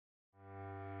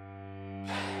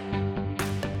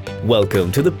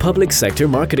Welcome to the Public Sector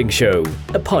Marketing Show,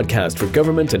 a podcast for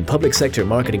government and public sector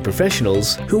marketing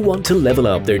professionals who want to level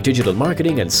up their digital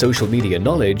marketing and social media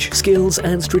knowledge, skills,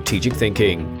 and strategic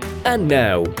thinking. And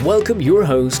now, welcome your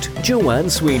host, Joanne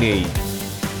Sweeney.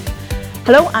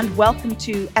 Hello and welcome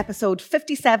to episode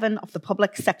 57 of the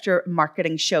Public Sector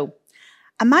Marketing Show.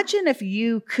 Imagine if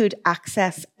you could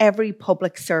access every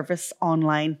public service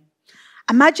online.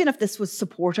 Imagine if this was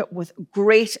supported with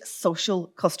great social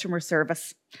customer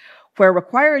service. Where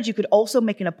required, you could also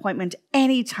make an appointment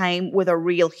anytime with a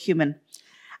real human.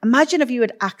 Imagine if you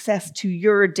had access to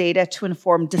your data to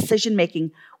inform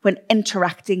decision-making when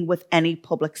interacting with any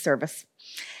public service.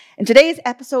 In today's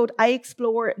episode, I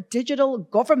explore digital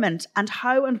government and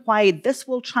how and why this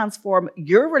will transform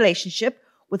your relationship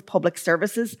with public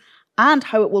services and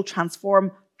how it will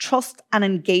transform trust and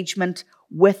engagement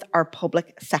with our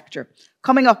public sector.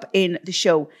 Coming up in the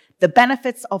show, the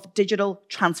benefits of digital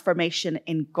transformation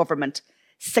in government,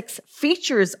 6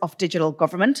 features of digital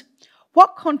government,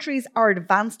 what countries are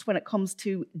advanced when it comes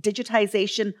to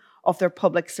digitization of their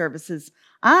public services,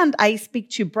 and I speak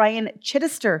to Brian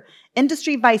Chittister,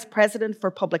 Industry Vice President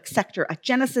for Public Sector at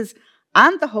Genesys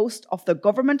and the host of the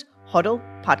Government Huddle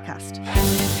podcast.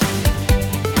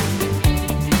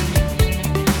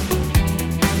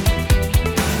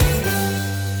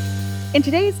 In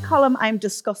today's column, I'm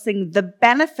discussing the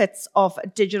benefits of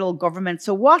digital government.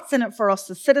 So what's in it for us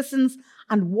as citizens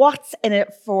and what's in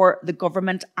it for the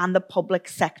government and the public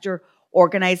sector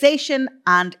organisation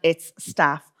and its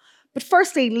staff. But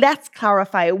firstly, let's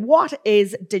clarify, what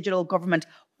is digital government?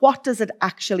 What does it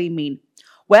actually mean?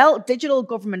 Well, digital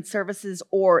government services,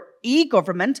 or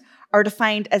e-government, are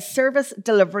defined as service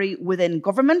delivery within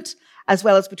government, as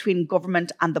well as between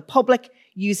government and the public,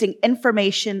 using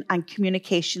information and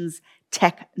communications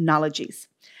technologies.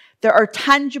 There are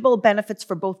tangible benefits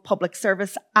for both public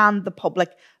service and the public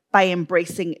by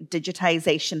embracing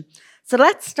digitization. So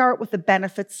let's start with the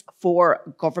benefits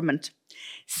for government.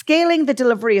 Scaling the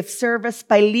delivery of service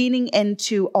by leaning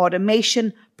into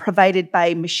automation provided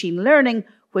by machine learning,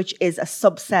 which is a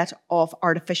subset of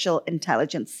artificial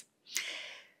intelligence.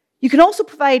 You can also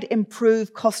provide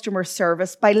improved customer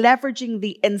service by leveraging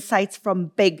the insights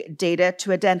from big data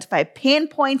to identify pain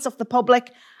points of the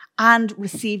public and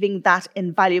receiving that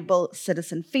invaluable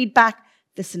citizen feedback.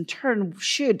 This in turn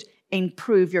should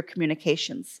improve your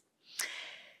communications.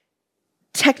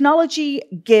 Technology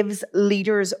gives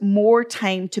leaders more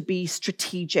time to be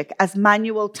strategic as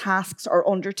manual tasks are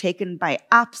undertaken by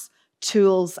apps,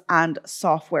 tools, and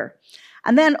software.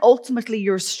 And then ultimately,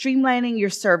 you're streamlining your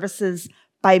services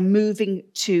by moving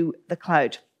to the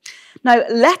cloud. Now,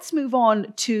 let's move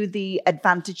on to the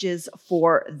advantages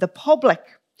for the public.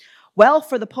 Well,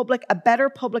 for the public, a better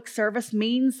public service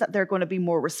means that they're going to be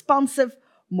more responsive,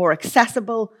 more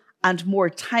accessible, and more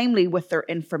timely with their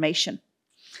information.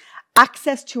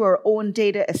 Access to our own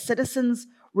data as citizens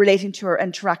relating to our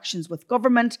interactions with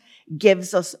government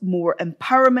gives us more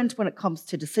empowerment when it comes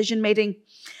to decision making,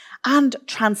 and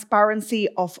transparency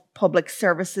of public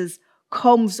services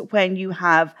comes when you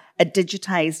have a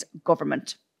digitized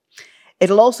government.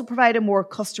 It'll also provide a more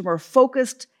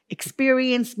customer-focused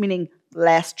experience, meaning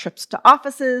less trips to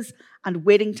offices and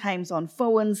waiting times on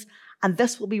phones, and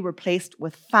this will be replaced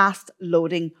with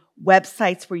fast-loading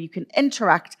websites where you can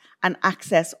interact and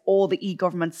access all the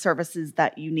e-government services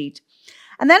that you need.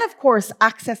 And then, of course,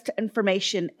 access to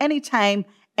information anytime,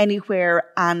 anywhere,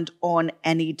 and on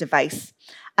any device.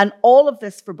 And all of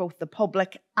this for both the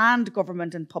public and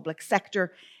government and public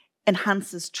sector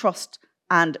enhances trust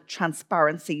and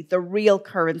transparency, the real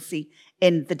currency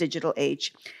in the digital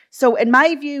age. So in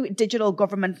my view, digital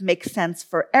government makes sense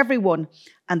for everyone,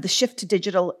 and the shift to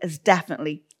digital is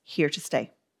definitely here to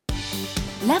stay.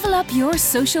 Level up your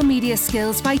social media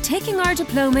skills by taking our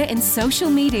diploma in social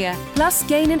media, plus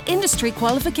gain an industry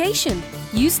qualification.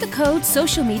 Use the code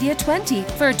SOCIALMEDIA20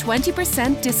 for a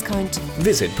 20% discount.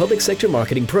 Visit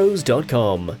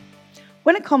publicsectormarketingpros.com.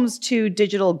 When it comes to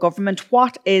digital government,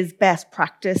 what is best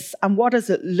practice and what does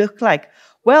it look like?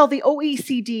 Well, the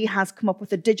OECD has come up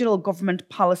with a digital government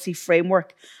policy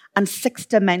framework and 6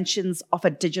 dimensions of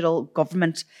a digital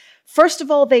government. First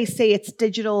of all, they say it's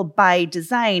digital by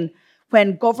design,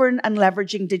 when govern and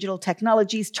leveraging digital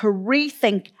technologies to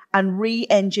rethink and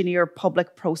re-engineer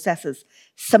public processes,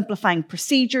 simplifying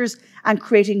procedures and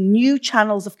creating new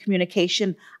channels of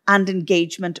communication and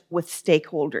engagement with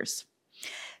stakeholders.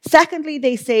 Secondly,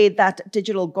 they say that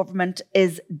digital government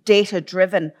is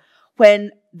data-driven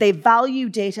when they value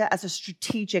data as a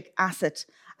strategic asset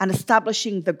and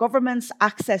establishing the governance,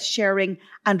 access sharing,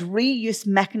 and reuse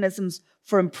mechanisms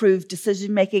for improved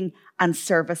decision-making and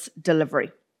service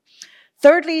delivery.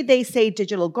 Thirdly, they say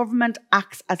digital government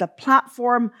acts as a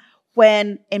platform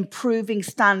when improving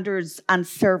standards and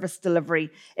service delivery.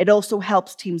 It also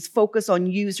helps teams focus on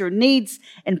user needs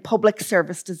in public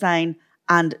service design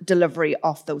and delivery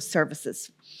of those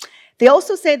services. They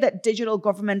also say that digital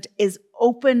government is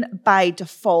open by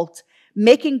default,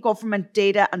 making government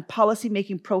data and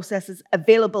policy-making processes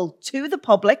available to the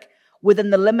public within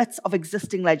the limits of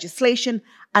existing legislation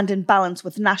and in balance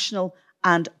with national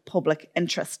and public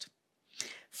interest.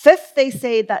 Fifth, they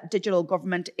say that digital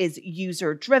government is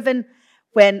user-driven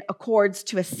when accords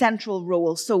to a central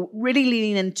role, so really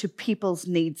leaning into people's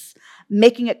needs,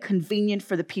 making it convenient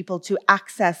for the people to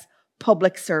access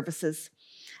public services.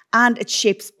 And it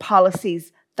shapes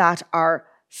policies that are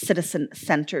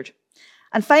citizen-centred.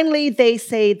 And finally, they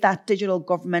say that digital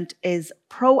government is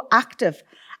proactive,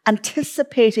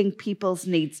 anticipating people's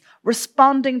needs,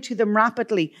 responding to them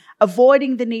rapidly,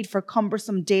 avoiding the need for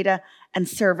cumbersome data and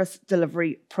service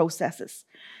delivery processes.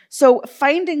 So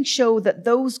findings show that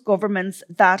those governments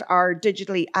that are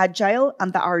digitally agile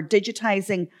and that are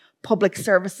digitizing public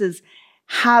services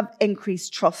have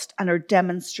increased trust and are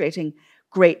demonstrating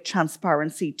great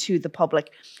transparency to the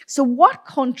public. So what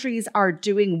countries are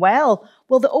doing well?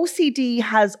 Well, the OECD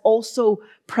has also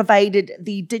provided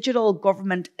the Digital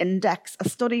Government Index, a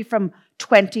study from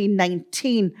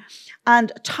 2019.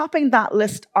 And topping that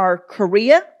list are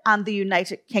Korea and the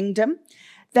United Kingdom.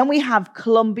 Then we have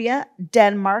Colombia,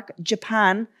 Denmark,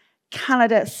 Japan,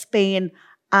 Canada, Spain,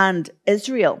 and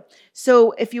Israel.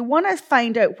 So if you want to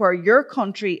find out where your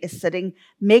country is sitting,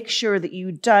 make sure that you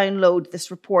download this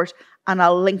report, and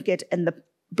I'll link it in the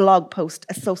blog post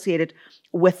associated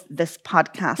with this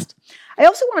podcast. I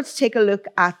also wanted to take a look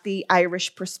at the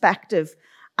Irish perspective.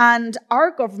 And our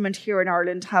government here in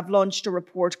Ireland have launched a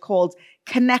report called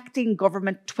Connecting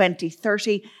Government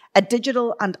 2030, a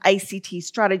digital and ICT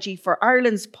strategy for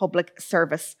Ireland's public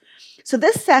service. So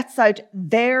this sets out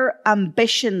their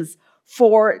ambitions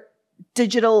for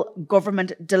digital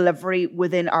government delivery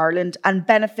within Ireland and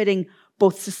benefiting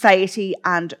both society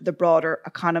and the broader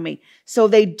economy. So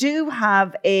they do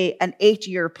have an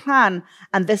 8-year plan,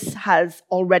 and this has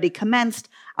already commenced,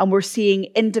 and we're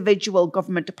seeing individual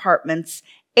government departments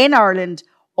in Ireland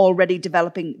already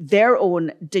developing their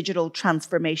own digital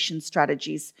transformation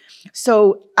strategies.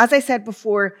 So as I said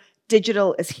before,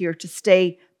 digital is here to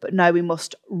stay, but now we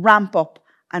must ramp up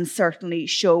and certainly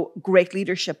show great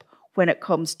leadership when it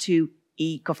comes to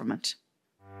e-government.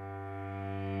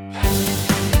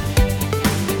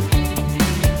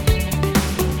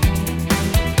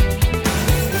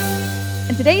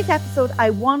 In today's episode, I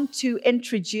want to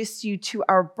introduce you to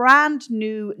our brand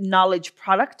new knowledge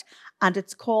product, and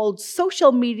it's called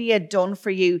Social Media Done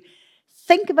For You.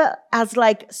 Think of it as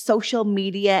like social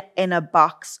media in a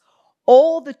box.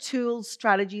 All the tools,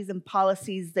 strategies, and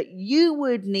policies that you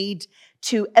would need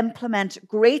to implement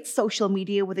great social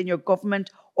media within your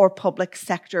government or public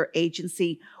sector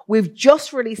agency. We've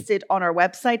just released it on our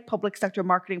website,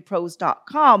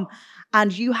 publicsectormarketingpros.com,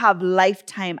 and you have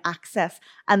lifetime access.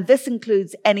 And this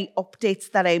includes any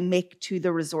updates that I make to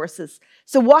the resources.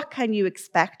 So what can you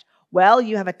expect? Well,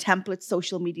 you have a template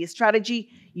social media strategy,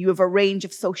 you have a range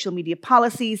of social media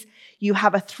policies, you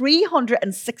have a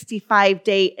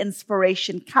 365-day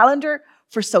inspiration calendar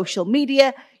for social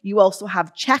media, you also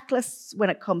have checklists when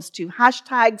it comes to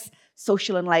hashtags,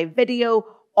 social and live video,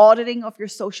 auditing of your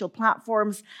social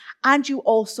platforms, and you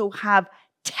also have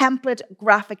template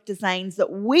graphic designs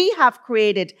that we have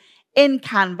created in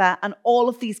Canva, and all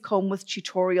of these come with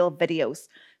tutorial videos.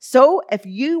 So if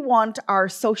you want our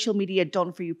Social Media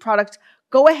Done For You product,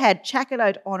 go ahead, check it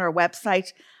out on our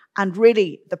website, and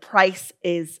really the price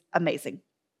is amazing.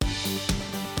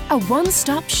 A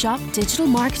one-stop shop digital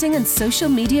marketing and social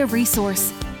media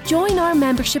resource. Join our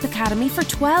membership academy for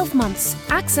 12 months.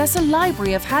 Access a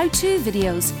library of how-to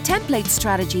videos, template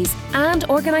strategies, and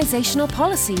organizational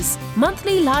policies.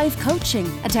 Monthly live coaching.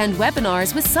 Attend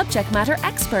webinars with subject matter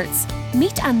experts.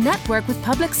 Meet and network with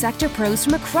public sector pros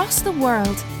from across the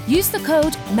world. Use the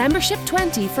code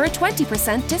MEMBERSHIP20 for a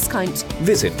 20% discount.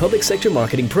 Visit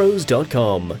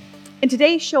publicsectormarketingpros.com. In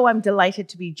today's show, I'm delighted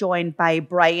to be joined by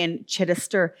Brian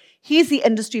Chittister. He's the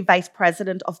Industry Vice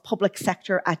President of Public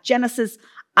Sector at Genesys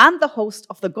and the host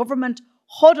of the Government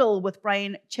Huddle with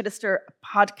Brian Chittister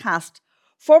podcast.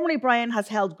 Formerly, Brian has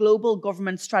held global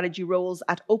government strategy roles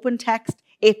at OpenText,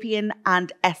 Appian,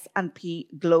 and S&P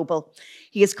Global.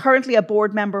 He is currently a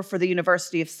board member for the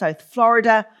University of South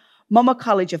Florida, Mumma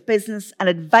College of Business, an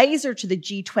advisor to the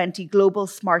G20 Global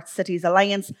Smart Cities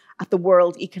Alliance at the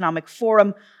World Economic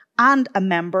Forum, and a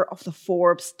member of the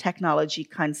Forbes Technology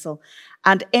Council.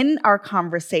 And in our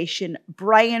conversation,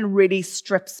 Brian really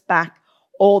strips back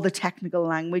all the technical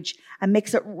language and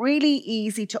makes it really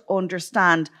easy to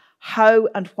understand how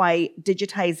and why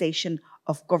digitization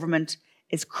of government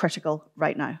is critical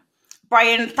right now.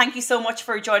 Brian, thank you so much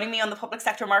for joining me on the Public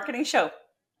Sector Marketing Show.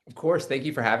 Of course. Thank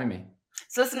you for having me.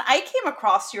 So listen, I came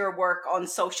across your work on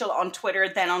social, on Twitter,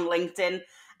 then on LinkedIn.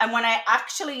 And when I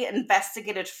actually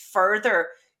investigated further,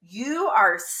 you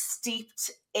are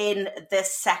steeped in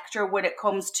this sector when it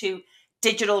comes to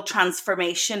digital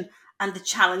transformation and the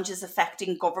challenges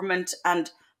affecting government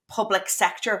and public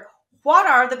sector. What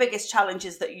are the biggest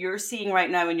challenges that you're seeing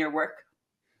right now in your work?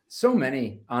 So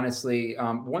many, honestly.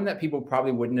 One that people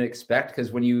probably wouldn't expect,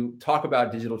 because when you talk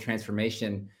about digital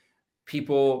transformation,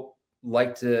 people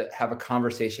like to have a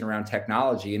conversation around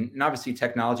technology, and obviously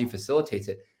technology facilitates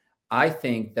it. I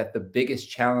think that the biggest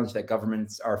challenge that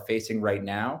governments are facing right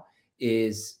now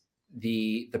is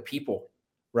the people,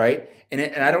 right? And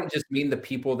I don't just mean the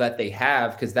people that they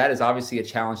have, because that is obviously a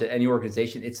challenge at any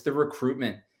organization. It's the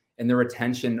recruitment and the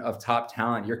retention of top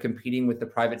talent. You're competing with the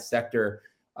private sector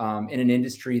in an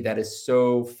industry that is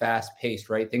so fast paced,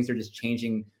 right? Things are just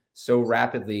changing so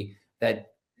rapidly that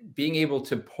being able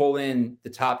to pull in the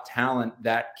top talent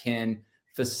that can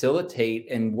facilitate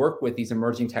and work with these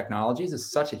emerging technologies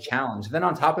is such a challenge. Then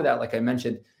on top of that, like I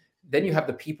mentioned, then you have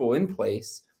the people in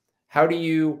place. How do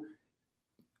you,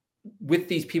 with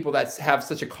these people that have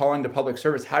such a calling to public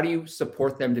service, how do you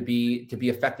support them to be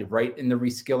effective, right? In the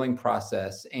reskilling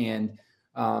process and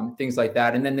things like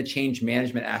that. And then the change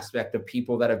management aspect of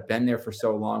people that have been there for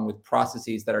so long with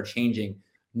processes that are changing,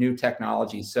 new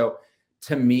technologies. So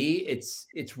to me, it's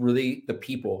really the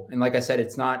people. And like I said,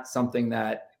 it's not something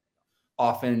that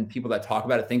often people that talk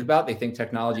about it think about. They think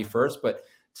technology first, but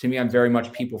to me, I'm very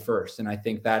much people first. And I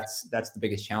think that's the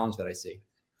biggest challenge that I see.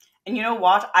 And you know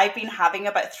what? I've been having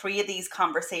about 3 of these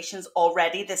conversations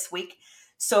already this week.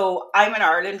 So I'm in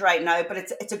Ireland right now, but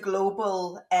it's a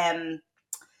global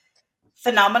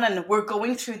phenomenon. We're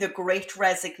going through the Great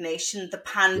Resignation. The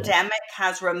pandemic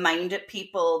has reminded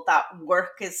people that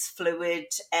work is fluid.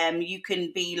 You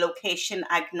can be location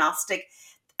agnostic,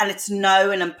 and it's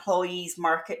now an employee's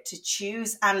market to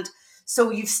choose. And so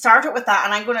you've started with that,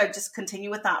 and I'm going to just continue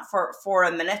with that for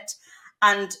a minute.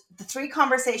 And the 3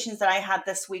 conversations that I had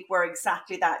this week were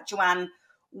exactly that. Joanne,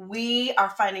 we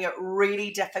are finding it really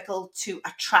difficult to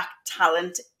attract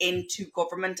talent into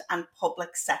government and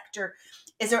public sector.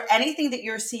 Is there anything that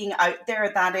you're seeing out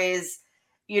there that is,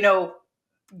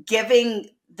 giving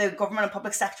the government and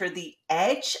public sector the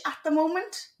edge at the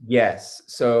moment? Yes.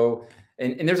 So,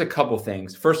 and there's a couple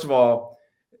things. First of all,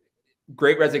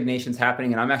 Great Resignation's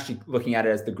happening, and I'm actually looking at it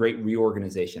as the Great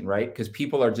Reorganization, right? Because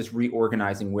people are just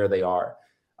reorganizing where they are.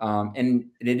 And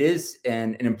it is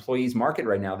an employee's market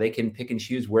right now. They can pick and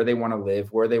choose where they want to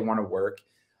live, where they want to work.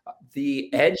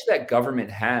 The edge that government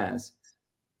has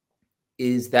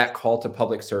is that call to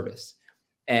public service.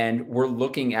 And we're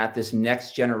looking at this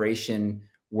next generation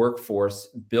workforce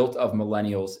built of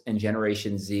millennials and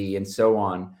Generation Z and so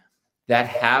on that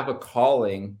have a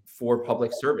calling for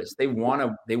public service. They want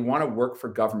to work for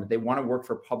government. They want to work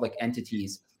for public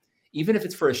entities, even if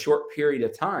it's for a short period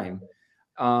of time.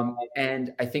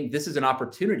 And I think this is an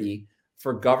opportunity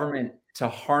for government to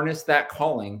harness that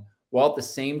calling while at the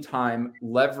same time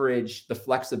leverage the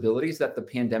flexibilities that the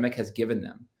pandemic has given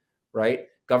them, right?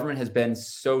 Government has been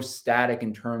so static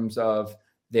in terms of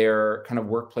their kind of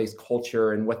workplace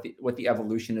culture and what the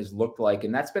evolution has looked like.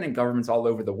 And that's been in governments all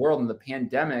over the world. And the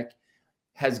pandemic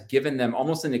has given them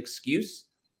almost an excuse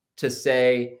to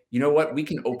say, you know what, we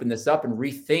can open this up and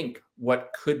rethink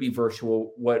what could be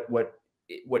virtual,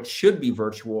 what should be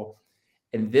virtual.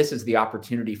 And this is the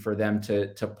opportunity for them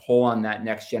to pull on that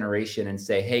next generation and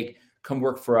say, hey, come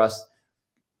work for us.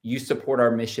 You support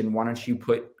our mission. Why don't you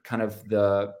put kind of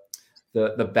the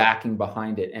backing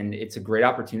behind it? And it's a great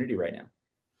opportunity right now.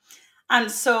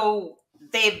 And so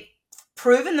they've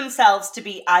proven themselves to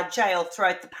be agile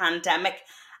throughout the pandemic.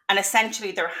 And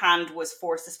essentially their hand was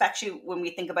forced, especially when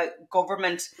we think about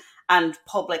government and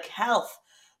public health.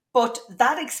 But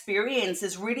that experience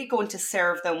is really going to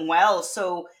serve them well.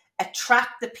 So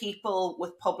attract the people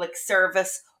with public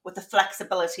service, with the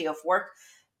flexibility of work.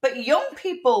 But young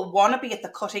people want to be at the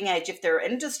cutting edge of their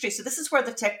industry. So this is where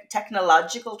the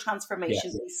technological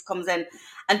transformation piece comes in.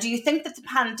 And do you think that the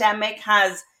pandemic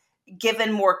has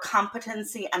given more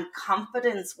competency and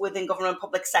confidence within government and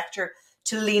public sector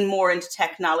to lean more into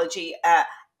technology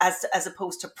as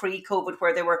opposed to pre-COVID,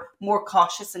 where they were more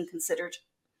cautious and considered?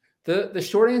 The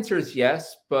short answer is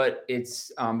yes, but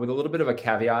it's with a little bit of a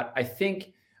caveat. I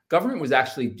think government was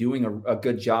actually doing a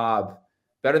good job,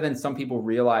 better than some people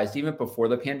realized even before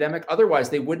the pandemic. Otherwise,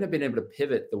 they wouldn't have been able to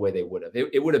pivot the way they would have.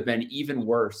 It would have been even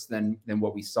worse than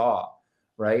what we saw,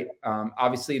 right?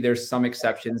 Obviously, there's some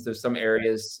exceptions. There's some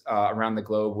areas around the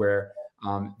globe where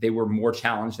they were more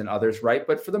challenged than others, right?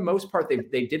 But for the most part,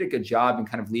 they did a good job in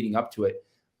kind of leading up to it.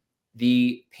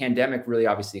 The pandemic really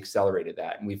obviously accelerated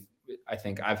that. And I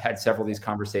think I've had several of these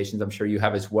conversations, I'm sure you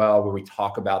have as well, where we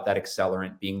talk about that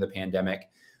accelerant being the pandemic.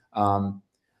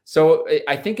 So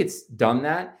I think it's done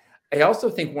that. I also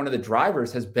think one of the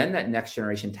drivers has been that next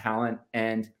generation talent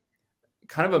and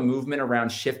kind of a movement around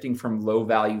shifting from low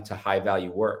value to high value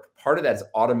work. Part of that is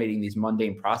automating these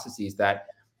mundane processes that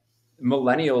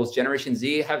millennials, Generation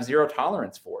Z, have zero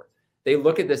tolerance for. They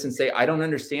look at this and say, I don't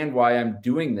understand why I'm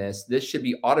doing this. This should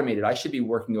be automated. I should be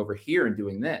working over here and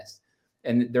doing this.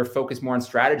 And they're focused more on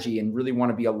strategy and really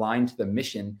want to be aligned to the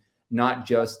mission, not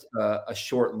just a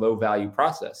short, low value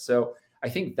process. So I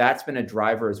think that's been a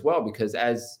driver as well, because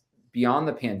as beyond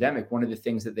the pandemic, one of the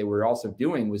things that they were also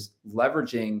doing was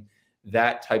leveraging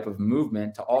that type of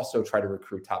movement to also try to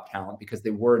recruit top talent because they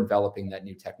were enveloping that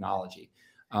new technology.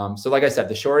 So like I said,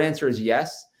 the short answer is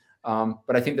yes.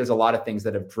 But I think there's a lot of things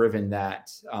that have driven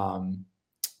that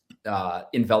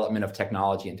envelopment of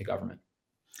technology into government.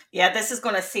 Yeah, this is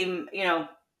going to seem,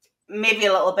 maybe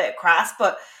a little bit crass,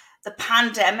 but the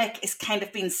pandemic is kind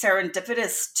of being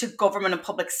serendipitous to government and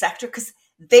public sector because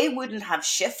they wouldn't have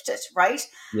shifted, right?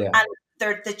 Yeah. And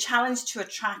the challenge to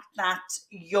attract that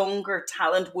younger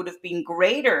talent would have been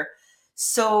greater.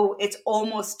 So it's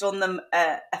almost done them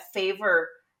a favor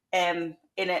in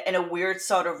a weird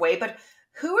sort of way. But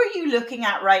who are you looking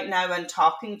at right now and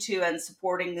talking to and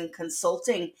supporting and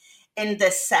consulting in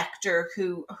this sector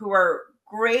who are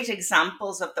great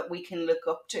examples of that we can look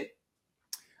up to?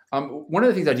 One of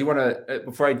the things I do want to,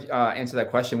 before I answer that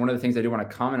question, one of the things I do want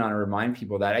to comment on and remind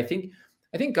people that I think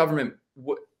government,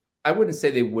 I wouldn't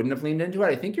say they wouldn't have leaned into it.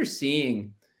 I think you're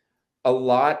seeing a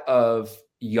lot of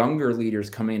younger leaders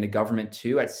coming into government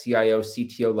too at CIO,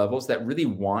 CTO levels that really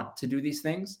want to do these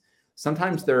things.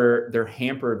 Sometimes they're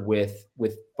hampered with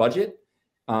budget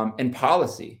and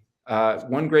policy.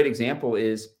 One great example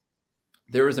is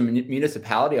there was a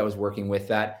municipality I was working with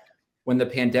that when the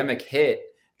pandemic hit,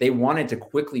 they wanted to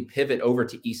quickly pivot over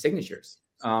to e-signatures.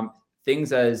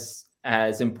 Things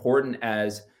as important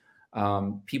as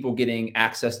people getting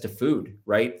access to food,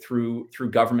 right, through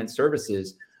government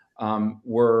services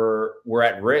were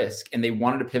at risk, and they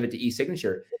wanted to pivot to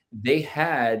e-signature. They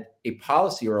had a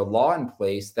policy or a law in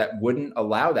place that wouldn't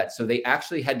allow that. So they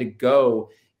actually had to go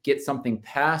get something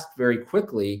passed very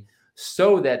quickly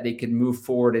so that they could move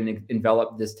forward and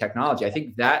envelop this technology. I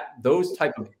think that those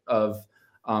type of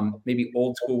maybe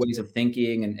old school ways of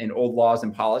thinking and old laws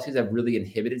and policies have really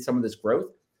inhibited some of this growth.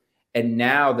 And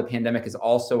now the pandemic has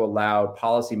also allowed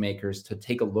policymakers to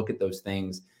take a look at those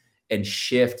things and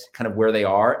shift kind of where they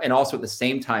are, and also at the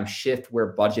same time shift where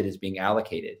budget is being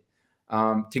allocated.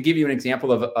 To give you an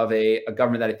example of a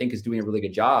government that I think is doing a really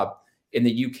good job, in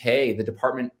the UK, the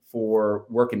Department for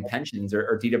Work and Pensions,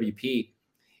 or DWP,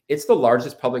 it's the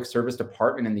largest public service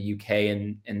department in the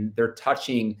UK, and they're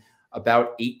touching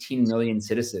about 18 million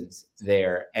citizens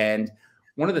there. And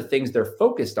one of the things they're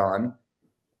focused on,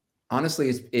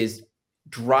 honestly, is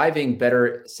driving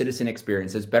better citizen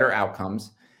experiences, better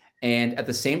outcomes, and at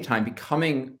the same time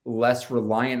becoming less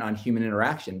reliant on human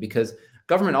interaction, because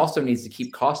government also needs to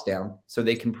keep costs down so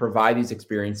they can provide these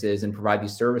experiences and provide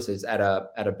these services at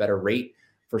a better rate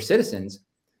for citizens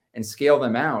and scale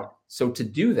them out. So to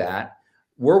do that,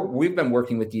 we've been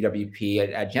working with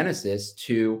DWP at Genesis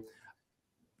to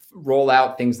roll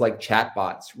out things like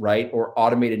chatbots, right? Or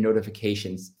automated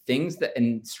notifications, things that,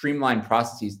 and streamline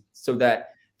processes so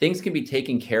that things can be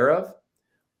taken care of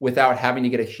without having to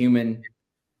get a human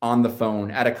on the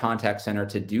phone at a contact center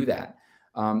to do that.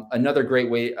 Another great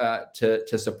way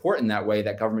to support in that way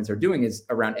that governments are doing is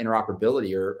around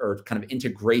interoperability or kind of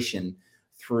integration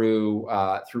through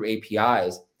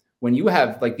APIs. When you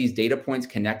have like these data points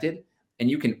connected and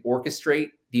you can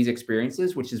orchestrate these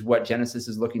experiences, which is what Genesis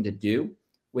is looking to do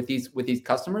with these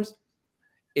customers,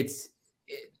 it's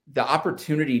the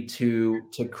opportunity to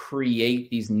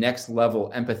create these next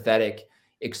level empathetic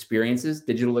experiences,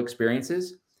 digital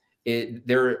experiences.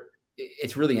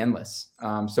 It's really endless.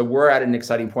 So we're at an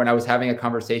exciting point. I was having a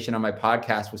conversation on my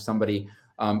podcast with somebody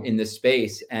in this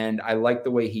space, and I like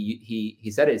the way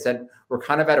he said it. He said we're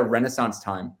kind of at a renaissance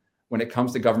time when it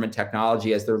comes to government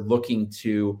technology, as they're looking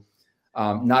to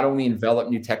not only envelop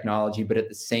new technology, but at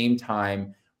the same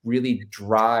time really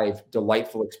drive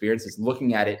delightful experiences,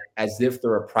 looking at it as if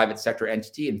they're a private sector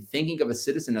entity and thinking of a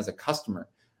citizen as a customer.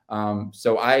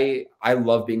 So I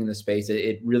love being in this space.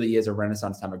 It really is a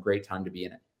renaissance time, a great time to be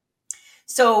in it.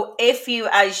 So if you,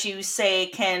 as you say,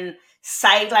 can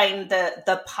sideline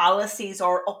the policies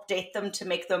or update them to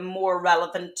make them more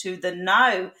relevant to the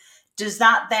now, does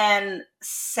that then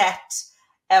set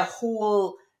a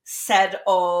whole set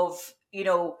of,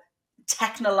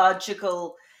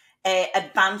 technological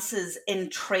advances in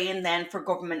train then for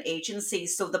government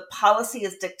agencies? So the policy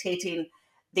is dictating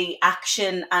the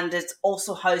action, and it's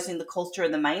also housing the culture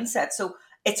and the mindset. So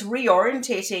it's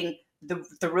reorientating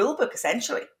the rule book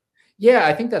essentially. Yeah,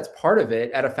 I think that's part of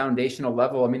it at a foundational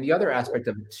level. I mean, the other aspect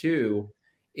of it too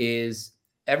is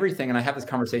everything, and I have this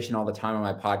conversation all the time on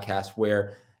my podcast,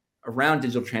 where around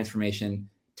digital transformation,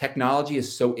 technology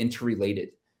is so interrelated.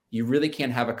 You really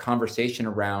can't have a conversation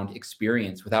around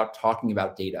experience without talking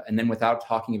about data, and then without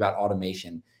talking about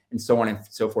automation, and so on and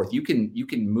so forth. You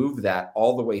can move that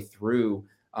all the way through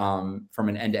from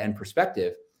an end-to-end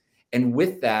perspective. And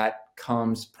with that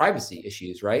comes privacy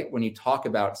issues, right? When you talk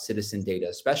about citizen data,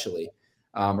 especially,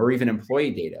 or even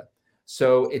employee data.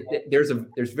 So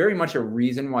there's very much a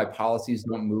reason why policies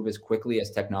don't move as quickly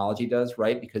as technology does,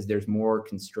 right? Because there's more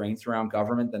constraints around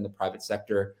government than the private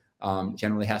sector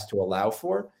generally has to allow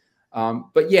for.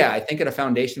 But yeah, I think at a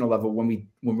foundational level, when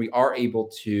we are able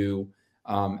to,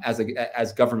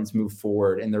 as governments move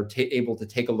forward and they're able to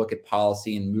take a look at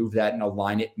policy and move that and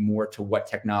align it more to what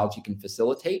technology can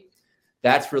facilitate,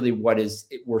 that's really what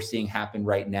we're seeing happen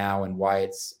right now, and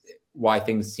why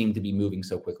things seem to be moving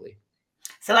so quickly.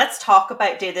 So let's talk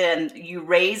about data, and you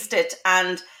raised it.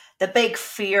 And the big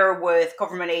fear with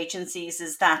government agencies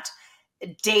is that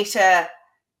data,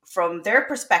 from their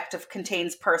perspective,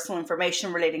 contains personal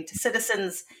information relating to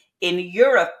citizens. In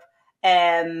Europe,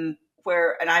 and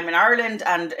I'm in Ireland,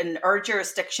 and in our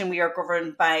jurisdiction, we are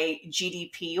governed by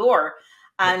GDPR.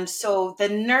 And so the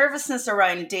nervousness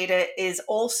around data is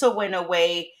also, in a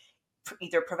way,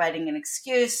 either providing an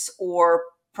excuse or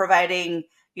providing,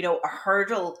 a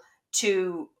hurdle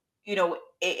to,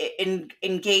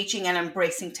 engaging and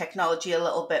embracing technology a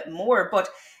little bit more. But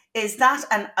is that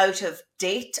an out of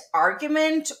date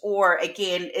argument, or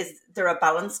again, is there a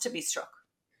balance to be struck?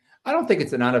 I don't think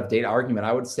it's an out of date argument.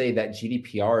 I would say that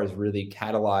GDPR has really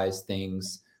catalyzed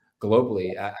things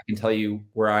globally. I can tell you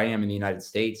where I am in the United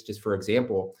States. Just for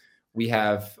example, we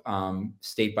have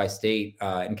state by state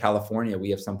in California,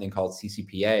 we have something called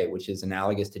CCPA, which is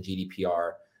analogous to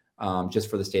GDPR,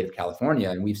 just for the state of California.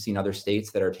 And we've seen other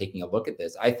states that are taking a look at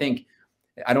this. I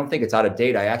don't think it's out of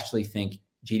date. I actually think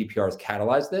GDPR has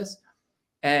catalyzed this.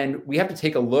 And we have to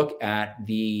take a look at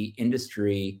the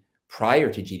industry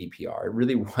prior to GDPR. It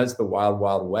really was the wild,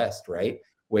 wild west, right?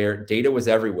 Where data was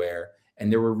everywhere.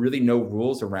 And there were really no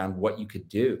rules around what you could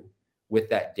do with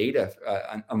that data,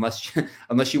 unless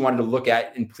you wanted to look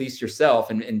at and police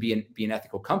yourself and be an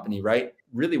ethical company, right?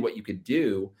 Really, what you could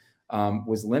do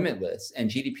was limitless, and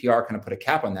GDPR kind of put a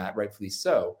cap on that, rightfully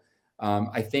so.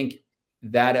 I think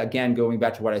that, again, going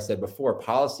back to what I said before,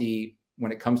 policy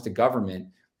when it comes to government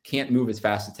can't move as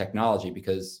fast as technology,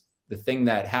 because the thing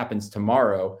that happens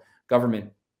tomorrow,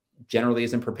 government generally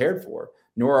isn't prepared for,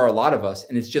 nor are a lot of us,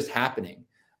 and it's just happening.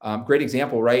 Great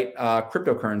example, right?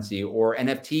 Cryptocurrency or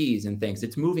NFTs and things.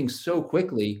 It's moving so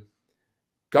quickly.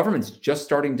 Government's just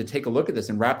starting to take a look at this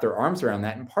and wrap their arms around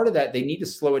that. And part of that, they need to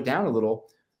slow it down a little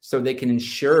so they can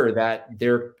ensure that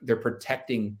they're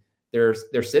protecting their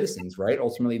citizens, right?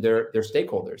 Ultimately, their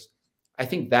stakeholders. I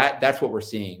think that's what we're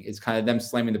seeing, is kind of them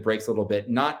slamming the brakes a little bit,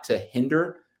 not to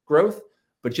hinder growth,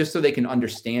 but just so they can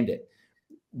understand it.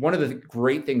 One of the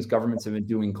great things governments have been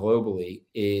doing globally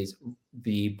is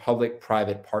the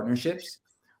public-private partnerships,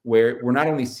 where we're not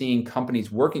only seeing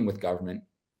companies working with government,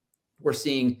 we're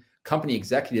seeing company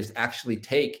executives actually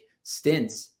take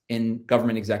stints in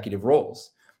government executive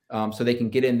roles. So they can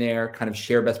get in there, kind of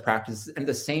share best practices. And at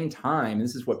the same time, and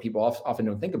this is what people often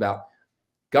don't think about,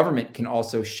 government can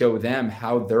also show them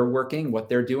how they're working, what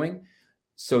they're doing.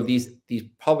 So these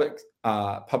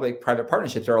public-private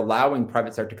partnerships are allowing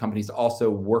private sector companies to also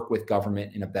work with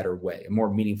government in a better way, a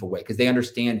more meaningful way, because they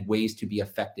understand ways to be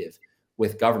effective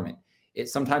with government.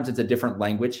 Sometimes it's a different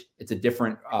language. It's a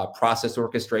different process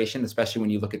orchestration, especially when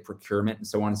you look at procurement and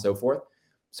so on and so forth.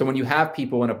 So when you have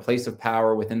people in a place of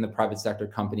power within the private sector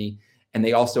company, and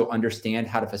they also understand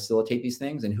how to facilitate these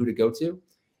things and who to go to,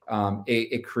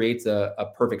 it creates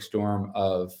a perfect storm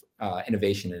of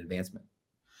innovation and advancement.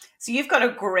 So you've got a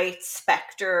great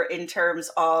specter in terms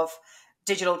of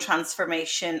digital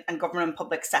transformation and government and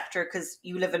public sector, because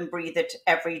you live and breathe it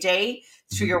every day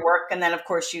through your work. And then, of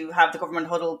course, you have the Government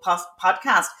Huddle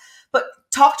podcast. But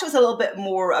talk to us a little bit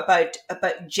more about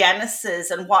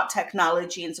Genesis and what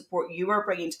technology and support you are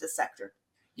bringing to the sector.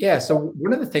 Yeah, so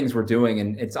one of the things we're doing,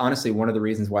 and it's honestly one of the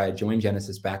reasons why I joined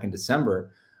Genesis back in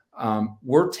December,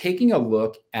 we're taking a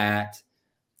look at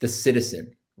the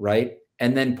citizen right?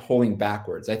 And then pulling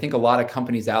backwards. I think a lot of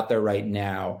companies out there right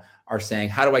now are saying,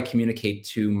 how do I communicate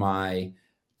to my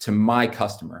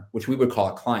customer, which we would call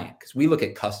a client, because we look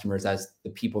at customers as the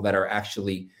people that are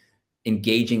actually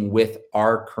engaging with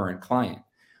our current client.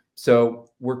 So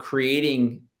we're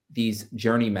creating these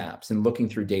journey maps and looking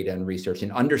through data and research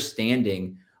and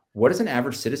understanding what does an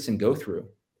average citizen go through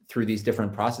these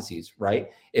different processes, right?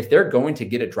 If they're going to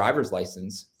get a driver's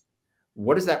license,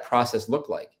 what does that process look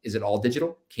like? Is it all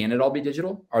digital? Can it all be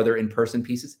digital? Are there in-person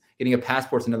pieces? Getting a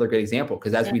passport is another great example,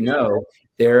 because as we know,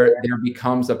 there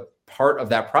becomes a part of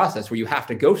that process where you have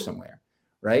to go somewhere,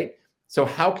 right? So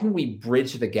how can we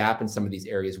bridge the gap in some of these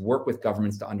areas, work with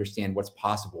governments to understand what's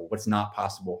possible, what's not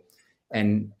possible,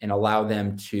 and allow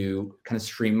them to kind of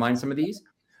streamline some of these?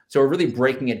 So we're really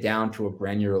breaking it down to a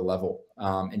granular level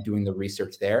and doing the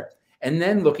research there, and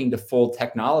then looking to fold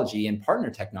technology and partner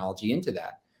technology into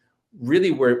that.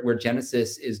 Really where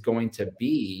Genesis is going to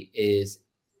be is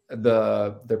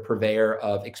the purveyor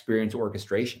of experience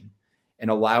orchestration, and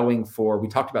allowing for, we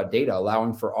talked about data,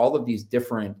 allowing for all of these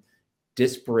different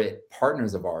disparate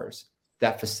partners of ours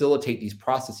that facilitate these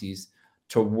processes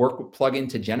to plug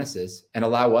into Genesis and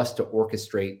allow us to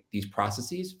orchestrate these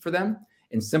processes for them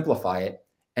and simplify it.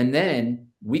 And then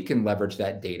we can leverage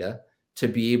that data to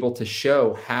be able to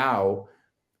show how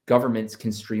governments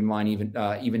can streamline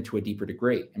even to a deeper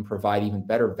degree and provide even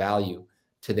better value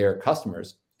to their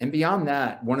customers. And beyond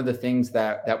that, one of the things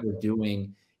that we're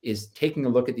doing is taking a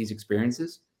look at these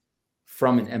experiences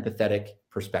from an empathetic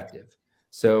perspective.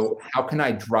 So how can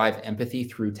I drive empathy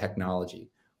through technology,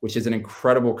 which is an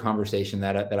incredible conversation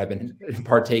that I've been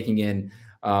partaking in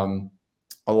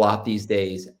a lot these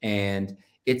days. And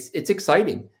it's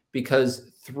exciting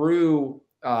because through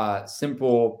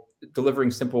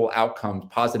delivering simple outcomes,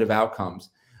 positive outcomes,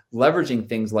 leveraging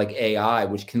things like AI,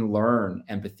 which can learn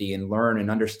empathy and learn and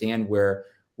understand where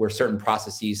certain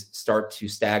processes start to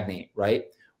stagnate, right?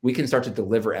 We can start to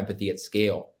deliver empathy at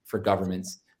scale for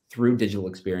governments through digital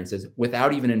experiences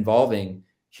without even involving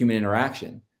human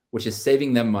interaction, which is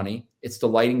saving them money. It's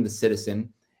delighting the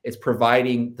citizen. It's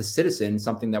providing the citizen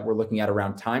something that we're looking at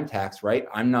around time tax, right?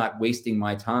 I'm not wasting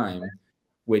my time,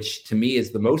 which to me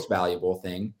is the most valuable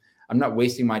thing. I'm not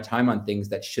wasting my time on things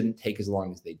that shouldn't take as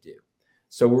long as they do.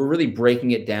 So we're really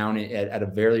breaking it down at a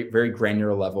very, very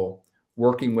granular level,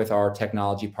 working with our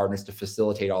technology partners to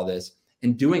facilitate all this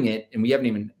and doing it, and we haven't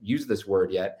even used this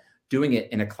word yet, doing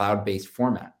it in a cloud-based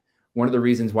format. One of the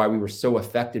reasons why we were so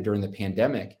affected during the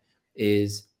pandemic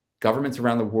is governments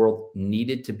around the world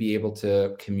needed to be able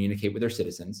to communicate with their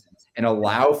citizens and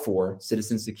allow for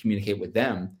citizens to communicate with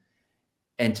them.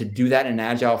 And to do that in an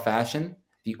agile fashion,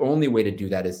 the only way to do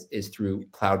that is through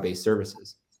cloud-based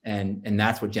services. And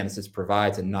that's what Genesis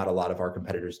provides, and not a lot of our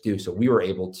competitors do. So we were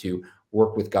able to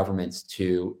work with governments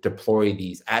to deploy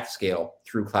these at scale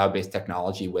through cloud-based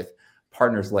technology with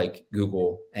partners like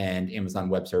Google and Amazon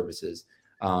Web Services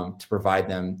to provide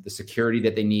them the security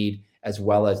that they need, as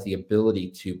well as the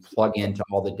ability to plug into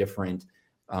all the different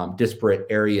disparate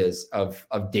areas of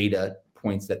data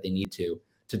points that they need to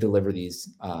deliver these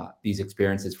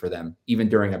experiences for them, even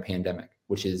during a pandemic,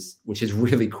 which is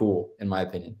really cool, in my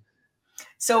opinion.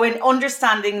 So in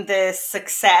understanding the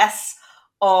success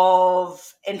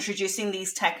of introducing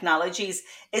these technologies,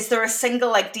 is there a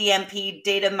single DMP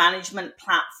data management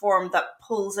platform that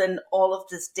pulls in all of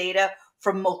this data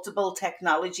from multiple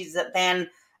technologies that then,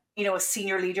 a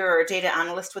senior leader or a data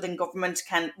analyst within government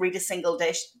can read a single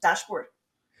dashboard?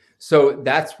 So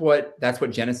that's what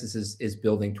Genesis is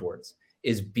building towards,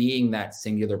 is being that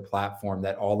singular platform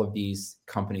that all of these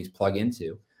companies plug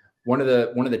into. One of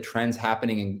the trends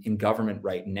happening in government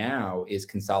right now is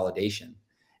consolidation.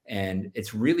 And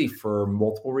it's really for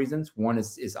multiple reasons. One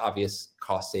is obvious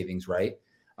cost savings, right?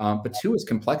 But two is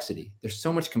complexity. There's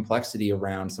so much complexity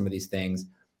around some of these things.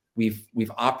 We've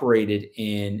operated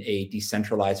in a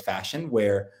decentralized fashion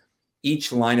where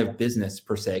each line of business,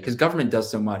 per se, because government does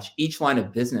so much, each line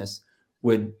of business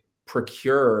would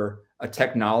procure a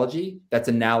technology that's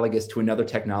analogous to another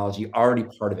technology already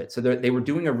part of it. So they were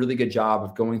doing a really good job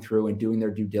of going through and doing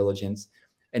their due diligence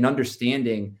and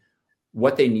understanding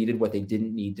what they needed, what they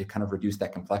didn't need to kind of reduce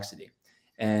that complexity.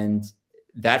 And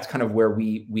that's kind of where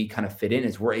we kind of fit in,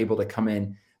 is we're able to come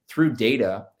in through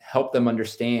data, help them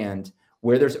understand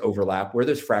where there's overlap, where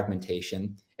there's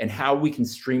fragmentation, and how we can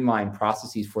streamline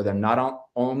processes for them, not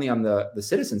only on the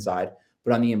citizen side,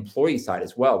 but on the employee side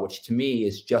as well, which to me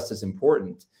is just as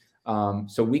important.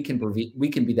 So we can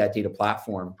be that data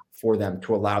platform for them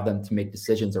to allow them to make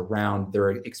decisions around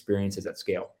their experiences at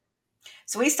scale.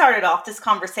 So we started off this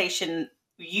conversation,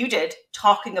 you did,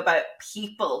 talking about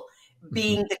people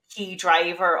being the key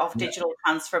driver of digital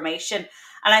transformation.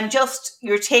 And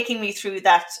you're taking me through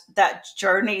that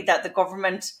journey that the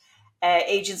government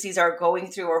agencies are going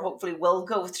through, or hopefully will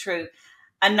go through.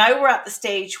 And now we're at the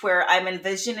stage where I'm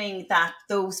envisioning that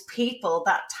those people,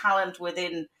 that talent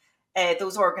within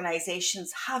those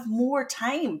organizations have more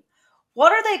time.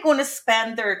 What are they going to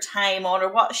spend their time on,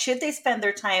 or what should they spend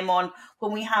their time on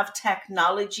when we have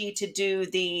technology to do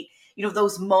the,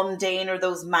 those mundane or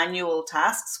those manual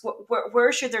tasks?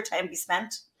 Where should their time be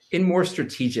spent? In more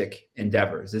strategic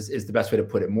endeavors is the best way to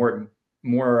put it. More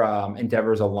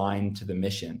endeavors aligned to the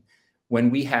mission. When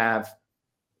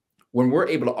we're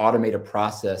able to automate a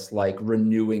process like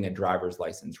renewing a driver's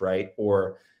license, right,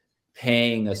 or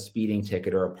paying a speeding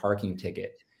ticket or a parking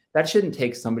ticket, that shouldn't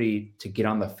take somebody to get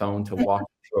on the phone to walk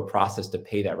through a process to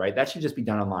pay that, right? That should just be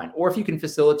done online. Or if you can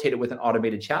facilitate it with an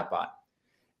automated chatbot.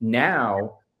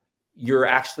 Now you're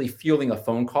actually fielding a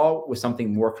phone call with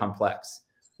something more complex,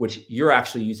 which you're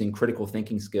actually using critical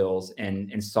thinking skills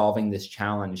and solving this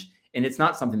challenge. And it's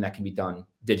not something that can be done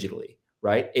digitally,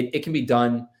 right? It can be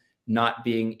done not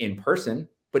being in person,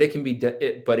 but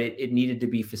it needed to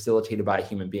be facilitated by a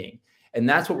human being. And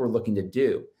that's what we're looking to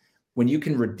do. When you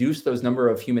can reduce those number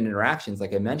of human interactions,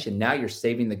 like I mentioned, now you're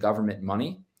saving the government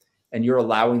money and you're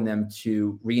allowing them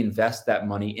to reinvest that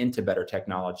money into better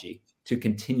technology to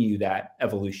continue that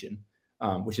evolution,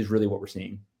 which is really what we're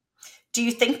seeing. Do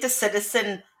you think the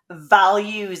citizen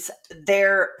values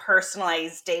their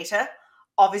personalized data,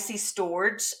 obviously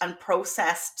stored and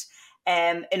processed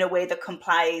in a way that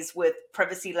complies with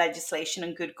privacy legislation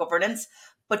and good governance?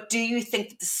 But do you think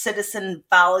that the citizen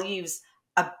values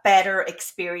a better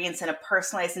experience and a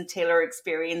personalized and tailored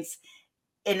experience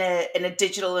in a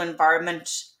digital environment,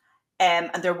 and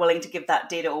they're willing to give that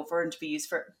data over and to be used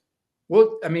for it?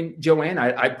 Well, I mean, Joanne,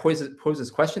 I pose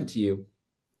this question to you.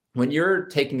 When you're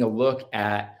taking a look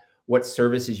at what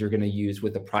services you're going to use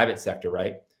with the private sector,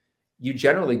 right? You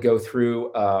generally go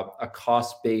through a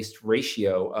cost-based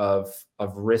ratio of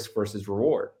risk versus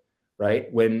reward, right?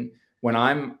 When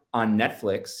I'm on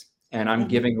Netflix and I'm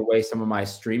giving away some of my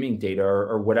streaming data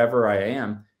or whatever I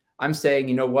am, I'm saying,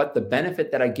 you know what, the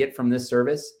benefit that I get from this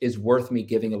service is worth me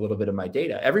giving a little bit of my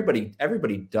data.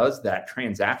 Everybody does that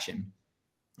transaction.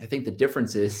 I think the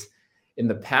difference is in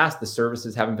the past, the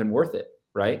services haven't been worth it,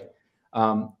 right?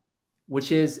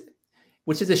 Which is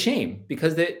a shame,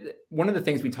 because one of the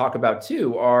things we talk about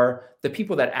too are the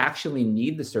people that actually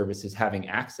need the services having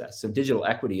access. So digital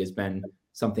equity has been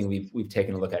something we've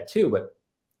taken a look at too. But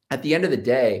at the end of the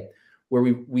day, where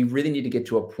we really need to get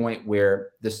to a point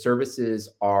where the services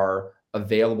are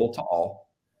available to all,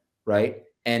 right?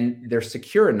 And they're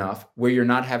secure enough where you're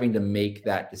not having to make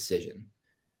that decision.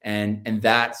 And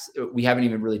that's, we haven't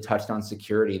even really touched on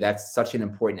security. That's such an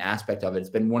important aspect of it. It's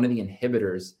been one of the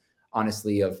inhibitors,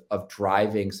 honestly, of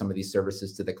driving some of these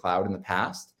services to the cloud in the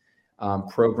past.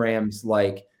 Programs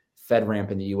like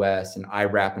FedRAMP in the US and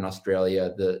IRAP in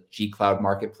Australia, the G-Cloud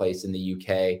Marketplace in the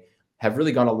UK, have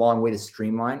really gone a long way to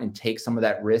streamline and take some of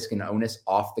that risk and onus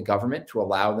off the government to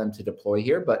allow them to deploy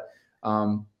here. But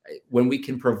when we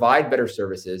can provide better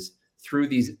services through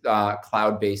these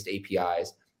cloud-based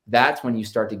APIs, that's when you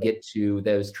start to get to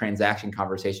those transaction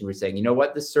conversations where you're saying, you know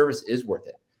what, this service is worth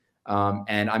it.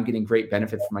 And I'm getting great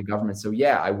benefit from my government. So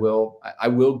yeah, I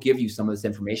will give you some of this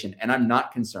information, and I'm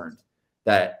not concerned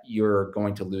that you're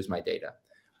going to lose my data.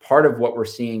 Part of what we're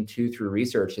seeing too through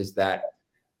research is that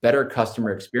better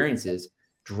customer experiences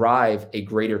drive a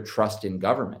greater trust in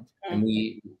government. And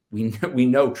we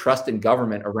know trust in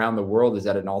government around the world is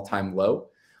at an all-time low.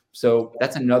 So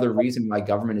that's another reason why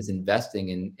government is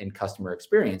investing in customer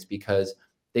experience, because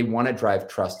they want to drive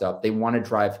trust up. They want to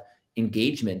drive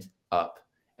engagement up.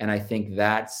 And I think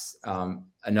that's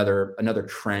another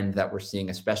trend that we're seeing,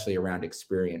 especially around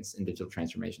experience in digital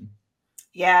transformation.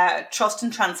 Yeah, trust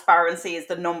and transparency is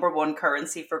the number one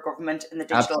currency for government in the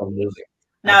digital age. Absolutely.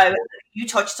 Now, you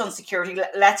touched on security.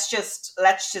 Let's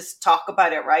just talk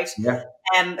about it, right? Yeah.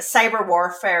 Cyber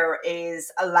warfare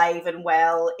is alive and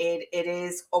well. It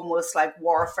is almost like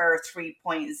warfare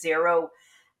 3.0.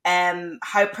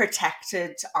 How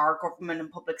protected are government and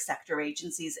public sector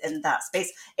agencies in that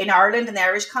space? In Ireland, in the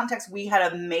Irish context, we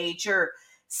had a major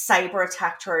cyber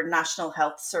attack to our National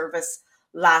Health Service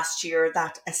last year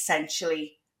that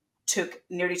essentially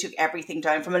nearly took everything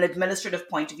down. From an administrative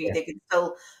point of view, they can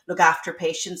still look after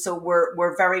patients. So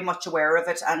we're very much aware of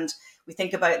it. And we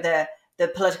think about the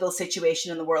political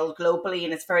situation in the world globally,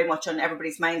 and it's very much on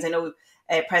everybody's minds. I know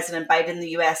President Biden in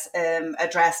the US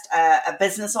addressed a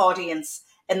business audience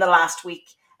in the last week.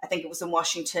 I think it was in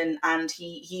Washington, and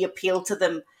he appealed to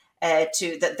them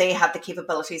that they had the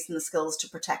capabilities and the skills to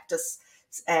protect us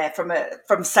from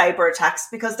cyber attacks,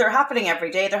 because they're happening every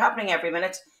day. They're happening every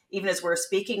minute. even as we're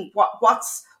speaking.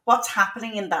 What's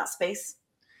happening in that space?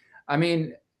 I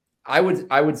mean, I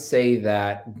would say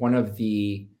that one of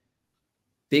the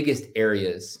biggest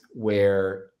areas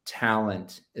where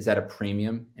talent is at a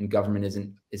premium and government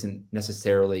isn't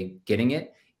necessarily getting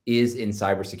it is in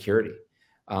cybersecurity.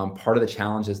 Part of the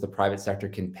challenge is the private sector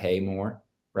can pay more,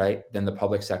 right, than the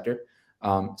public sector.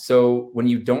 So when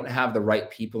you don't have the right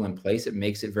people in place, it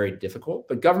makes it very difficult.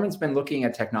 But government's been looking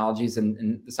at technologies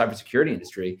in the cybersecurity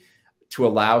industry to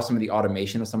allow some of the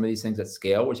automation of some of these things at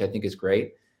scale, which I think is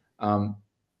great.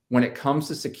 When it comes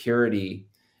to security,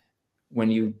 when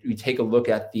you take a look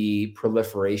at the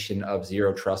proliferation of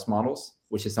zero trust models,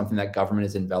 which is something that government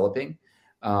is enveloping,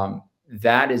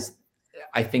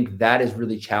 I think that is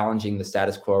really challenging the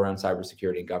status quo around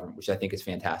cybersecurity in government, which I think is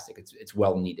fantastic. It's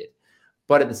well needed.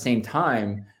 But at the same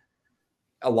time,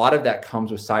 a lot of that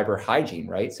comes with cyber hygiene,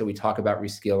 right? So we talk about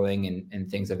reskilling and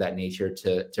things of that nature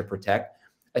to protect.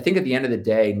 I think at the end of the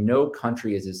day, no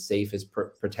country is as safe as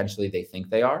potentially they think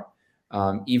they are.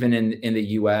 Even in the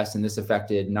US, and this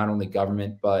affected not only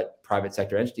government, but private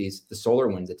sector entities, the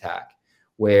SolarWinds attack,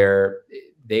 where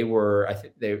they were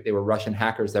Russian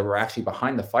hackers that were actually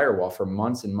behind the firewall for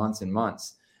months and months and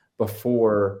months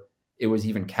before it was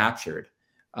even captured.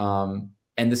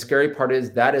 And the scary part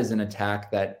is that is an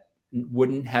attack that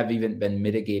wouldn't have even been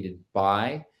mitigated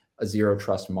by a zero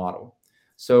trust model.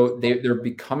 So they're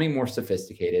becoming more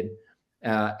sophisticated.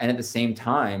 And at the same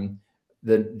time,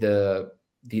 the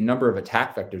number of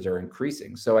attack vectors are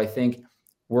increasing. So I think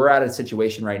we're at a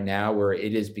situation right now where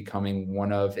it is becoming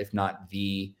one of, if not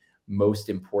the most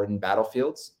important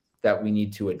battlefields that we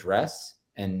need to address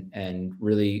and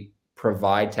really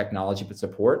provide technology but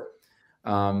support.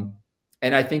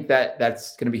 And I think that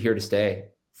that's going to be here to stay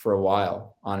for a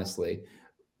while, honestly.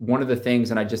 One of the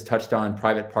things, and I just touched on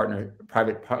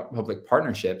private-public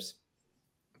partnerships,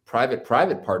 private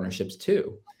partnerships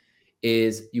too,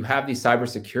 is you have these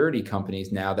cybersecurity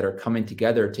companies now that are coming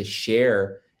together to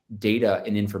share data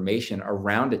and information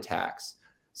around attacks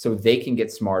so they can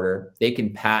get smarter, they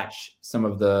can patch some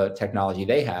of the technology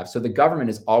they have. So the government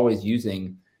is always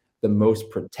using the most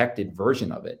protected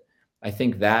version of it. I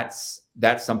think that's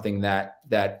something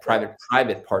that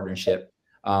private partnership,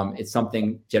 it's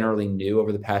something generally new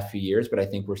over the past few years, but I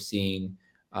think we're seeing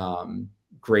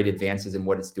great advances in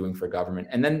what it's doing for government.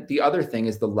 And then the other thing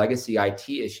is the legacy IT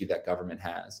issue that government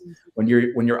has. When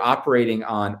you're operating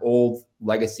on old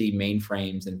legacy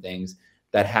mainframes and things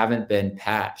that haven't been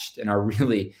patched and are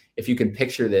really, if you can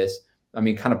picture this, I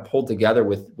mean, kind of pulled together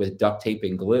with duct tape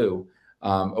and glue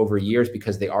over years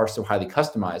because they are so highly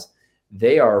customized,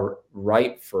 they are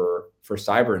ripe for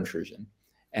cyber intrusion.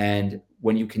 And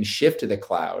when you can shift to the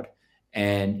cloud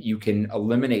and you can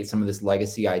eliminate some of this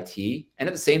legacy IT and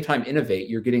at the same time innovate,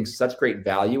 you're getting such great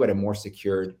value at a more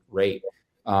secured rate.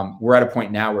 We're at a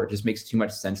point now where it just makes too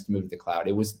much sense to move to the cloud.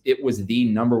 It was the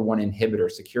number one inhibitor,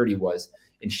 security was,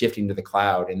 in shifting to the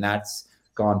cloud, and that's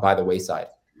gone by the wayside,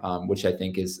 which I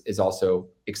think is also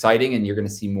exciting, and you're going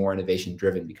to see more innovation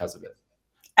driven because of it.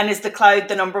 And is the cloud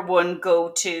the number one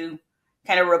go-to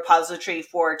kind of repository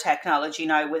for technology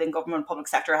now within government public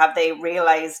sector? Have they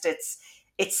realized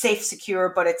it's safe,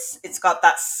 secure, but it's got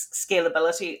that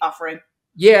scalability offering?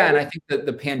 Yeah, and I think that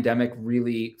the pandemic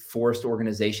really forced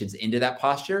organizations into that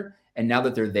posture. And now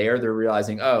that they're there, they're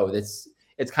realizing,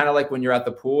 it's kind of like when you're at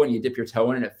the pool and you dip your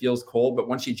toe in and it feels cold, but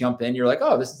once you jump in, you're like,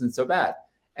 oh, this isn't so bad.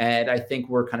 And I think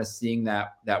we're kind of seeing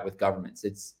that with governments.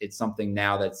 It's something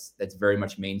now that's very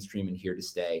much mainstream and here to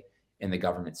stay in the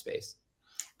government space.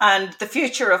 And the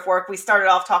future of work, we started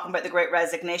off talking about the Great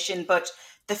Resignation, but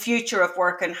the future of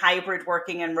work and hybrid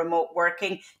working and remote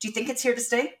working, do you think it's here to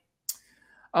stay?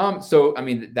 So, I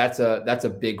mean, that's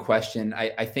a big question.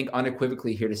 I think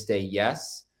unequivocally here to stay,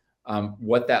 yes.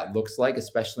 What that looks like,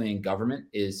 especially in government,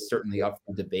 is certainly up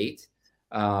for debate.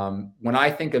 When I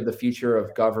think of the future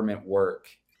of government work,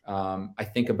 I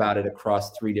think about it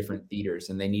across three different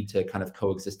theaters, and they need to kind of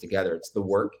coexist together. It's the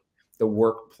work, the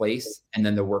workplace, and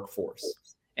then the workforce.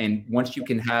 And once you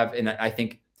can have, and I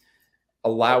think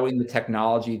allowing the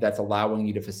technology that's allowing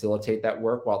you to facilitate that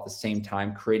work while at the same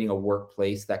time creating a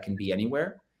workplace that can be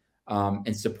anywhere,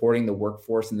 and supporting the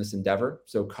workforce in this endeavor,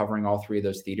 so covering all three of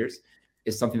those theaters,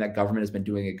 is something that government has been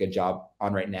doing a good job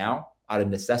on right now out of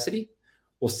necessity.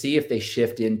 We'll see if they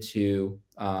shift into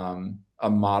a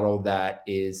model that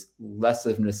is less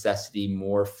of necessity,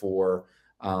 more for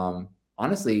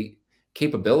honestly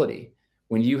capability.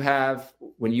 When you have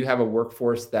a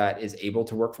workforce that is able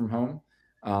to work from home,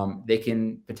 they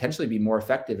can potentially be more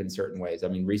effective in certain ways. I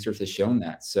mean, research has shown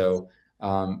that. So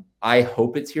I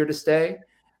hope it's here to stay.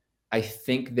 I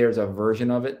think there's a version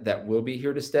of it that will be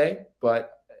here to stay,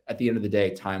 but at the end of the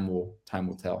day, time will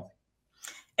tell.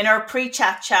 In our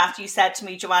pre-chat chat, you said to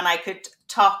me, Joanne, I could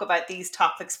talk about these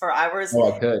topics for hours.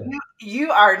 Oh, I could.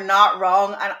 You are not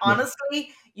wrong. And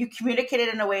honestly, you communicate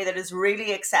it in a way that is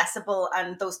really accessible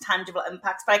and those tangible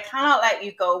impacts. But I cannot let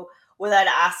you go without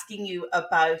asking you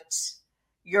about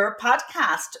your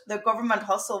podcast, The Government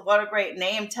Hustle. What a great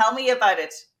name. Tell me about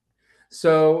it.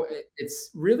 So it's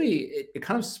really, it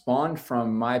kind of spawned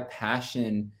from my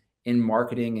passion in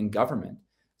marketing and government.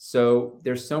 So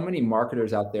there's so many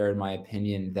marketers out there, in my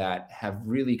opinion, that have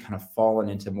really kind of fallen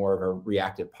into more of a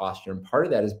reactive posture. And part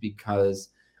of that is because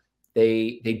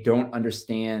they don't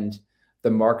understand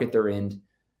the market they're in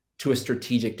to a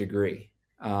strategic degree.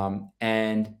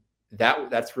 And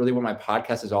that's really what my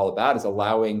podcast is all about, is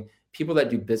allowing people that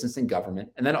do business in government,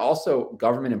 and then also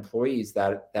government employees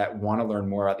that want to learn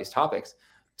more about these topics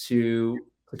to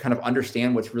kind of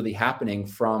understand what's really happening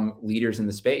from leaders in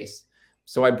the space.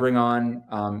 So I bring on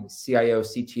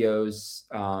CIOs,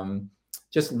 CTOs,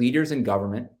 just leaders in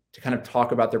government to kind of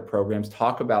talk about their programs,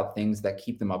 talk about things that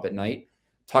keep them up at night,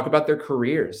 talk about their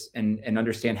careers and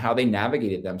understand how they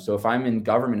navigated them. So if I'm in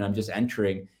government, I'm just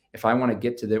entering, if I want to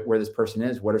get to where this person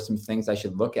is, what are some things I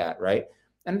should look at, right?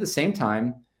 And at the same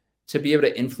time, to be able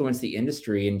to influence the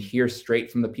industry and hear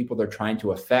straight from the people they're trying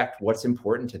to affect what's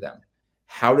important to them.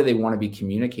 How do they want to be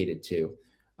communicated to?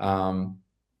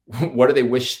 What do they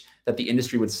wish that the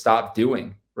industry would stop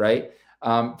doing, right?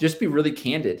 Just be really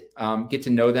candid, get to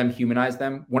know them, humanize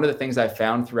them. One of the things I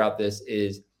found throughout this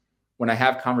is when I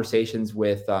have conversations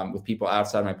with people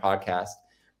outside my podcast,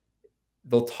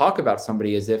 they'll talk about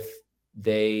somebody as if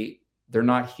they're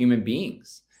not human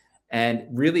beings. And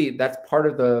really that's part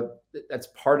of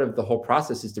the whole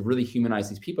process, is to really humanize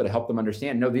these people, to help them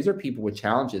understand, no, these are people with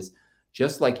challenges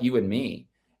just like you and me.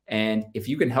 And if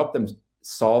you can help them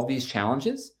solve these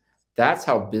challenges, that's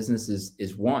how business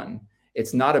is won.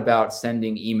 It's not about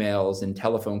sending emails and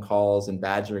telephone calls and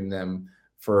badgering them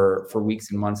for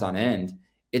weeks and months on end.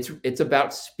 It's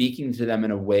about speaking to them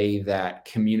in a way that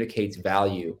communicates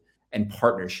value and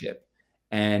partnership.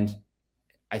 And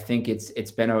I think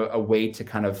it's been a way to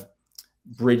kind of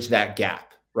bridge that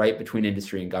gap, right, between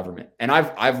industry and government. And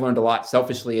I've learned a lot.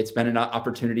 Selfishly, it's been an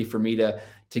opportunity for me to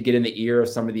get in the ear of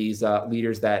some of these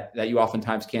leaders that you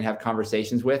oftentimes can't have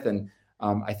conversations with. And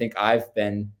I think I've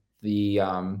been the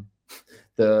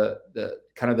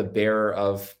kind of the bearer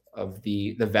of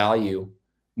the value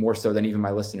more so than even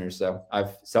my listeners. So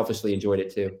I've selfishly enjoyed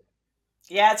it too.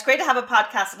 Yeah, it's great to have a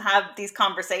podcast and have these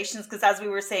conversations, because as we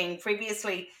were saying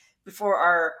previously before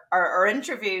our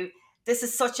interview, this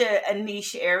is such a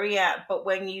niche area, but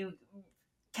when you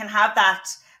can have that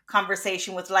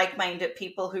conversation with like-minded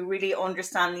people who really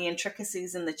understand the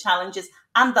intricacies and the challenges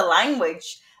and the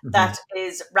language that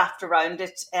is wrapped around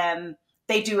it,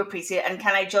 they do appreciate it. And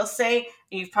can I just say,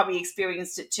 you've probably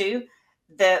experienced it too,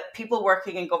 the people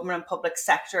working in government and public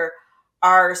sector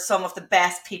are some of the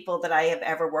best people that I have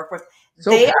ever worked with.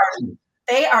 So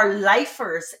they are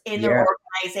lifers in their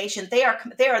organization. They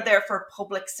are there for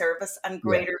public service and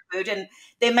greater good, and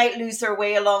they might lose their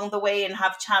way along the way and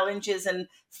have challenges and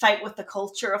fight with the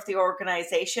culture of the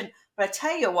organization. But I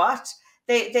tell you what,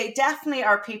 they definitely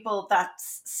are people that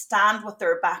stand with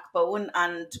their backbone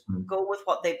and go with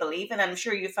what they believe in. I'm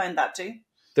sure you found that too.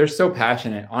 They're so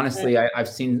passionate. Honestly, I've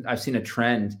seen a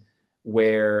trend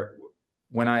where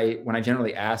when I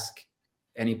generally ask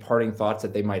any parting thoughts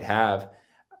that they might have,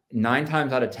 9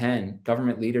 times out of 10,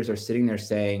 government leaders are sitting there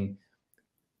saying,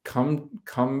 come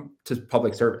to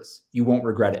public service. You won't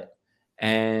regret it.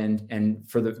 And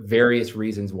for the various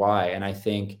reasons why. And I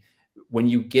think when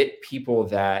you get people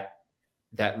that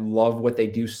love what they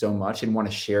do so much and want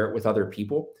to share it with other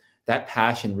people, that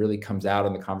passion really comes out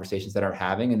in the conversations that are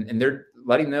having. And they're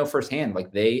letting them know firsthand,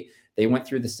 like they went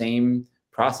through the same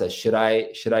process. Should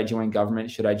I join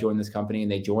government? Should I join this company?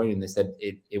 And they joined, and they said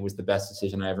it was the best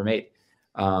decision I ever made.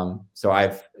 So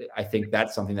I think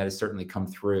that's something that has certainly come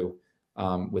through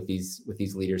with these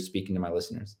leaders speaking to my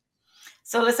listeners.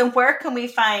 So listen, where can we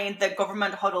find the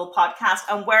Government Huddle podcast,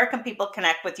 and where can people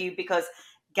connect with you? Because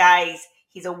guys,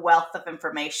 he's a wealth of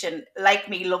information. Like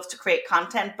me, loves to create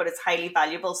content, but it's highly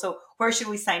valuable. So where should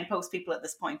we signpost people at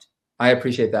this point? I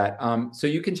appreciate that. So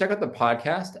you can check out the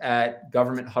podcast at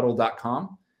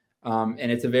governmenthuddle.com.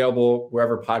 And it's available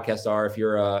wherever podcasts are. If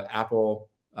you're a Apple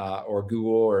or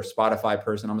Google or Spotify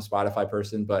person, I'm a Spotify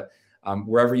person, but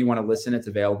wherever you want to listen, it's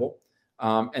available.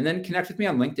 And then connect with me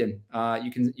on LinkedIn.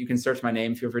 You can search my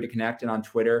name, feel free to connect. And on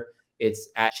Twitter, it's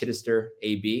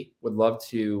 @ChittisterAB. Would love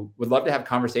to have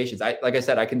conversations. Like I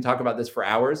said, I can talk about this for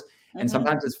hours. And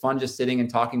sometimes it's fun just sitting and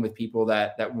talking with people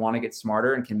that want to get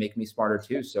smarter and can make me smarter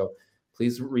too. So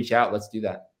please reach out. Let's do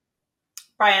that.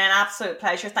 Brian, an absolute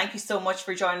pleasure. Thank you so much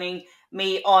for joining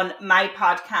me on my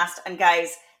podcast. And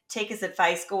guys, take his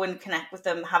advice, go and connect with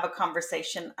him, have a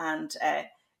conversation, and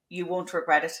you won't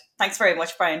regret it. Thanks very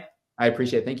much, Brian. I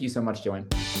appreciate it. Thank you so much, Joanne.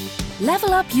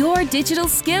 Level up your digital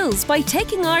skills by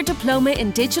taking our diploma in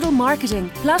digital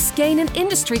marketing, plus gain an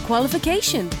industry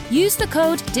qualification. Use the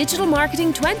code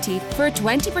DigitalMarketing20 for a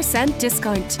 20%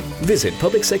 discount. Visit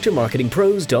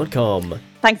publicsectormarketingpros.com.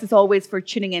 Thanks as always for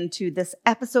tuning in to this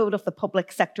episode of the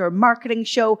Public Sector Marketing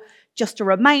Show. Just a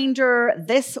reminder,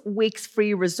 this week's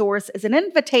free resource is an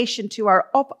invitation to our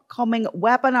upcoming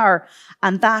webinar,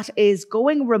 and that is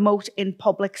Going Remote in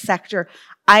Public Sector.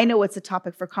 I know it's a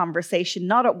topic for conversation,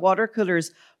 not at water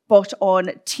coolers, but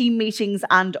on team meetings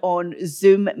and on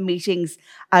Zoom meetings,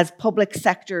 as public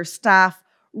sector staff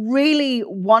really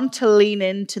want to lean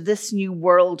into this new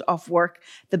world of work,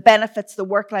 the benefits, the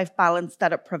work-life balance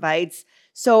that it provides.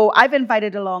 So I've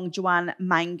invited along Joanne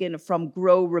Mangan from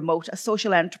Grow Remote, a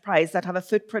social enterprise that have a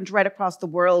footprint right across the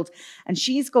world. And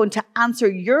she's going to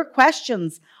answer your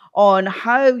questions on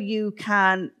how you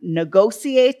can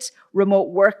negotiate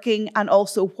remote working and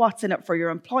also what's in it for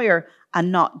your employer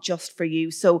and not just for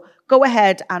you. So go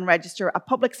ahead and register at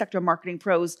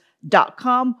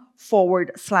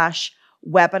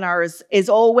publicsectormarketingpros.com/webinars. As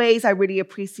always, I really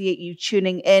appreciate you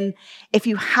tuning in. If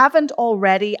you haven't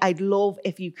already, I'd love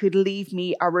if you could leave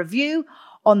me a review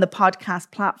on the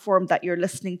podcast platform that you're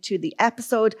listening to the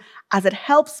episode, as it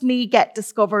helps me get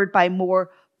discovered by more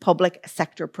public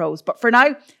sector pros. But for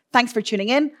now, thanks for tuning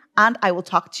in, and I will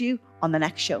talk to you on the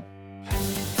next show.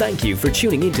 Thank you for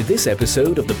tuning into this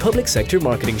episode of the Public Sector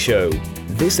Marketing Show.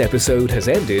 This episode has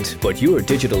ended, but your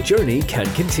digital journey can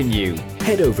continue.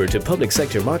 Head over to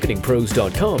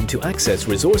publicsectormarketingpros.com to access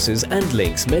resources and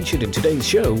links mentioned in today's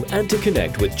show and to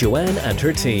connect with Joanne and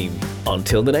her team.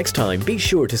 Until the next time, be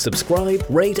sure to subscribe,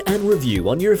 rate, and review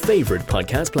on your favorite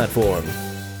podcast platform.